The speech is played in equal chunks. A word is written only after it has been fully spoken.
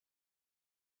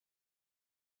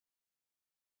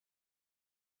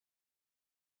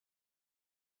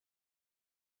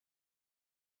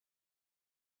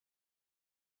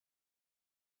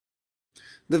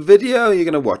The video you're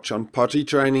going to watch on potty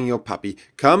training your puppy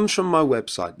comes from my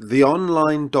website,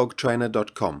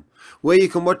 theonlinedogtrainer.com, where you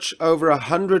can watch over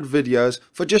 100 videos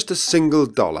for just a single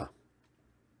 $1.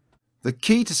 The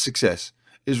key to success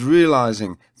is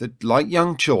realizing that, like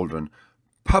young children,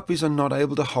 puppies are not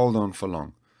able to hold on for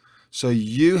long. So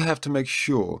you have to make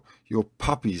sure your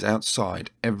puppy's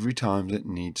outside every time it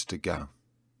needs to go.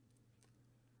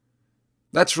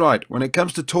 That's right, when it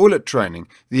comes to toilet training,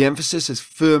 the emphasis is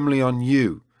firmly on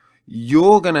you.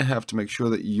 You're going to have to make sure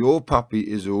that your puppy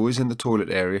is always in the toilet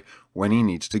area when he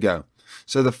needs to go.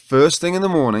 So the first thing in the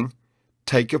morning,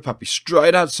 take your puppy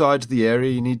straight outside to the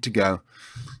area you need to go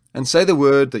and say the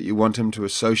word that you want him to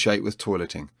associate with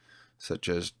toileting, such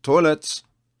as toilets.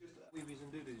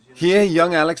 Here,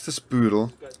 young Alex the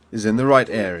Spoodle is in the right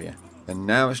area, and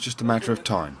now it's just a matter of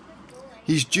time.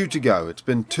 He's due to go. It's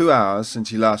been 2 hours since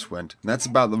he last went, and that's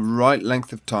about the right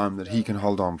length of time that he can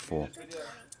hold on for.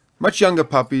 Much younger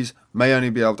puppies may only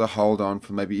be able to hold on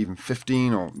for maybe even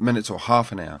 15 minutes or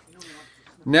half an hour.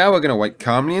 Now we're going to wait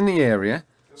calmly in the area,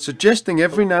 suggesting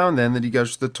every now and then that he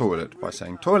goes to the toilet by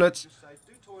saying toilets.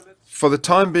 For the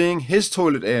time being, his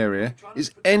toilet area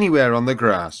is anywhere on the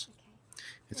grass.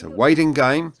 It's a waiting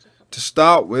game. To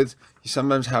start with, you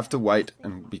sometimes have to wait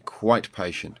and be quite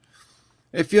patient.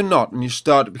 If you're not and you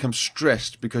start to become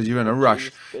stressed because you're in a rush,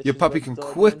 your puppy can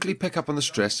quickly pick up on the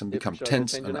stress and become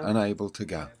tense and unable to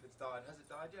go.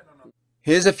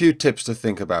 Here's a few tips to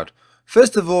think about.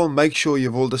 First of all, make sure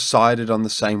you've all decided on the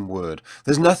same word.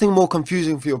 There's nothing more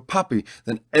confusing for your puppy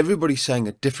than everybody saying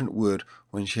a different word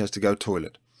when she has to go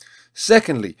toilet.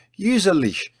 Secondly, use a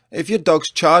leash. If your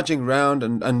dog's charging round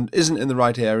and isn't in the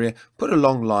right area, put a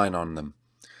long line on them.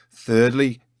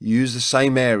 Thirdly, use the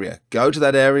same area. Go to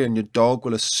that area and your dog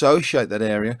will associate that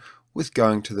area with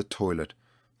going to the toilet.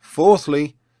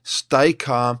 Fourthly, stay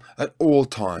calm at all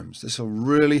times. This will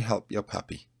really help your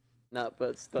puppy. Now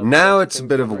it's a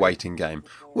bit of a waiting game.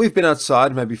 We've been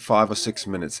outside maybe 5 or 6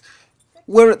 minutes.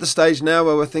 We're at the stage now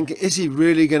where we're thinking, is he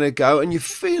really going to go? And you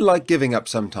feel like giving up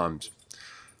sometimes.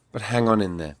 But hang on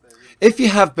in there. If you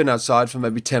have been outside for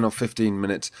maybe 10 or 15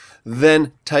 minutes,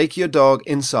 then take your dog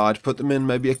inside, put them in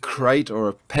maybe a crate or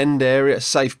a penned area, a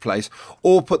safe place,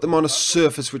 or put them on a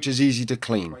surface which is easy to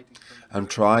clean, and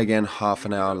try again half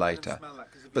an hour later.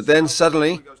 But then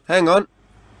suddenly, hang on.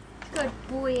 Good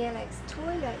boy, Alex.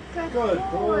 Toilet. Good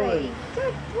boy.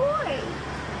 Good boy.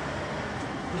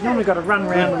 He's normally got to run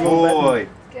around a little bit.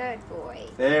 Good boy.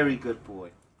 Very good boy.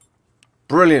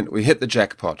 Brilliant, we hit the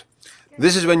jackpot.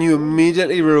 This is when you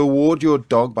immediately reward your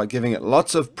dog by giving it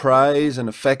lots of praise and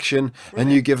affection,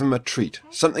 and you give him a treat.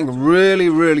 Something really,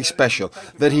 really special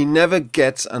that he never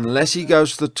gets unless he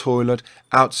goes to the toilet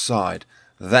outside.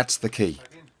 That's the key.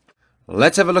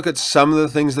 Let's have a look at some of the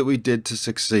things that we did to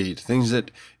succeed, things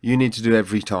that you need to do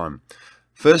every time.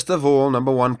 First of all,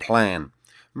 number one, plan.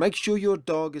 Make sure your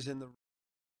dog is in the